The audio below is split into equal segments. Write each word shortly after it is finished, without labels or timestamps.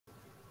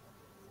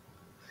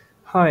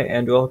Hi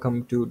and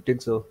welcome to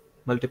TiXel,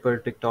 multiple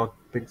TikTok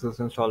Pixels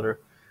installer.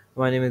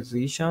 My name is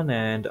Zishan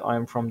and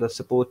I'm from the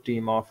support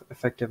team of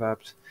Effective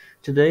Apps.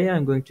 Today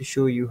I'm going to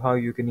show you how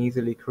you can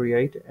easily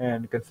create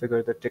and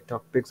configure the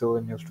TikTok Pixel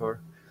in your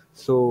store.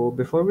 So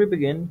before we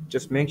begin,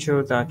 just make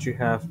sure that you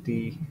have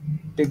the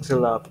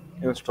TiXel app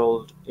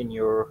installed in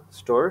your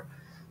store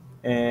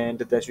and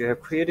that you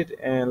have created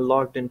and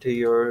logged into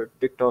your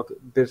TikTok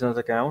business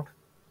account.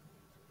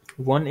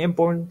 One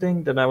important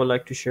thing that I would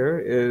like to share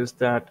is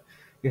that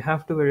you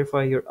have to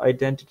verify your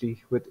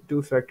identity with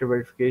two-factor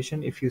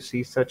verification if you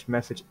see such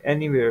message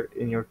anywhere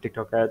in your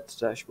TikTok ads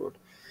dashboard.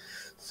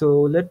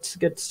 So let's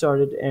get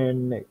started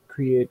and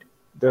create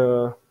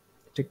the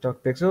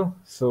TikTok pixel.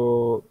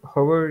 So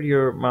hover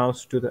your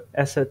mouse to the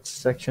assets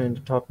section in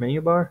the top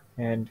menu bar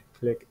and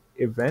click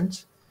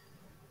events.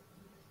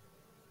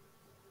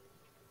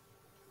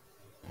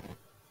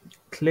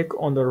 Click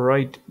on the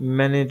right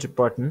manage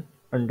button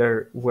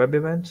under web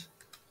events.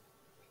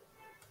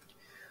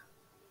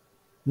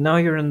 Now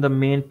you're in the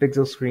main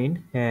pixel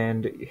screen,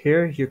 and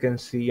here you can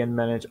see and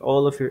manage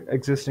all of your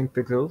existing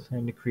pixels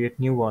and create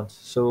new ones.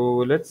 So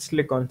let's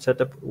click on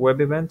Setup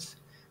Web Events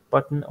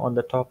button on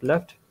the top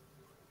left.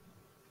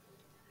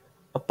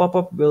 A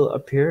pop-up will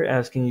appear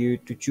asking you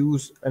to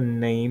choose a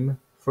name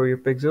for your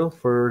pixel.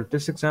 For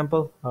this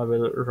example, I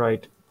will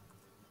write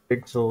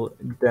Pixel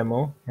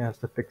Demo as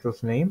the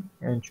pixel's name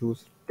and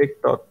choose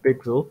TikTok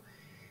Pixel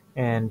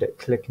and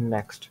click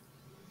Next.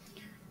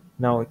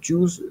 Now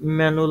choose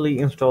Manually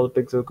Install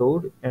Pixel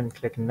Code and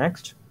click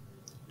Next.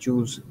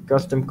 Choose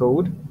Custom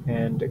Code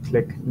and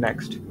click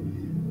Next.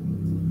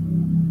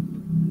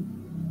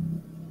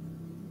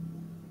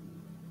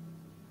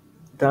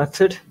 That's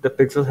it, the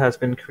pixel has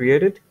been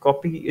created.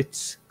 Copy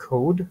its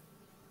code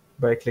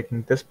by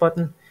clicking this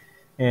button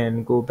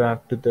and go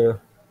back to the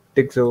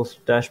Pixels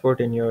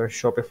dashboard in your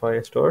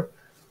Shopify store.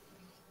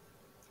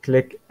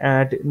 Click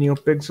Add New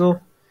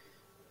Pixel.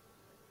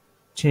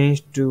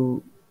 Change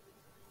to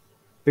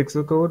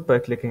pixel code by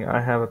clicking I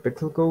have a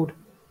pixel code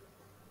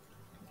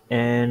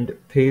and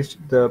paste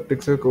the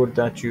pixel code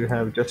that you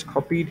have just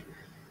copied.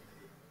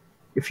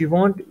 If you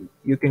want,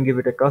 you can give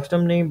it a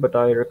custom name, but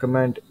I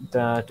recommend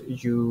that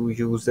you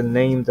use the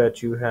name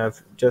that you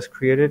have just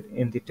created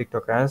in the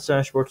TikTok ads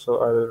dashboard.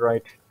 So I will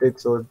write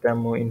TiXel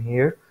demo in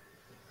here.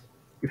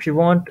 If you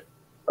want,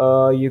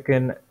 you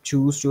can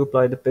choose to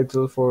apply the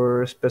pixel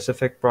for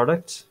specific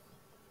products,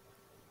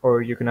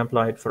 or you can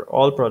apply it for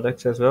all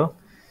products as well.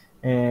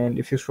 And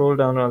if you scroll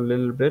down a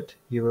little bit,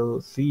 you will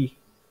see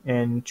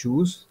and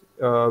choose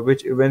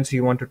which events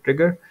you want to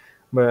trigger.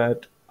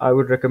 But I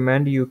would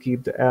recommend you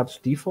keep the app's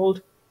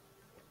default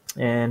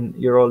and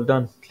you're all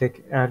done.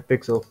 Click Add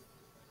Pixel.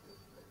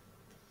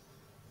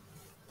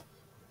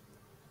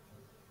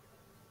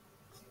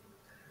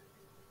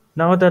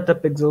 Now that the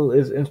pixel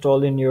is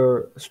installed in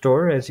your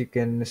store, as you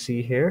can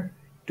see here,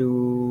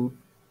 to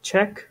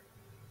check,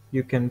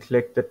 you can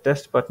click the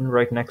test button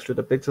right next to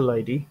the pixel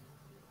ID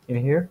in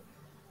here,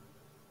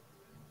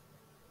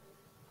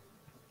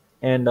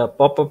 and a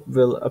pop-up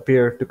will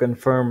appear to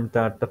confirm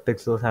that the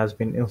pixel has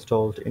been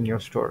installed in your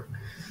store.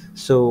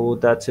 So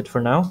that's it for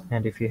now,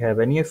 and if you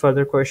have any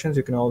further questions,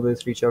 you can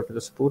always reach out to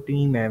the support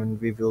team and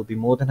we will be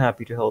more than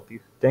happy to help you.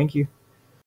 Thank you.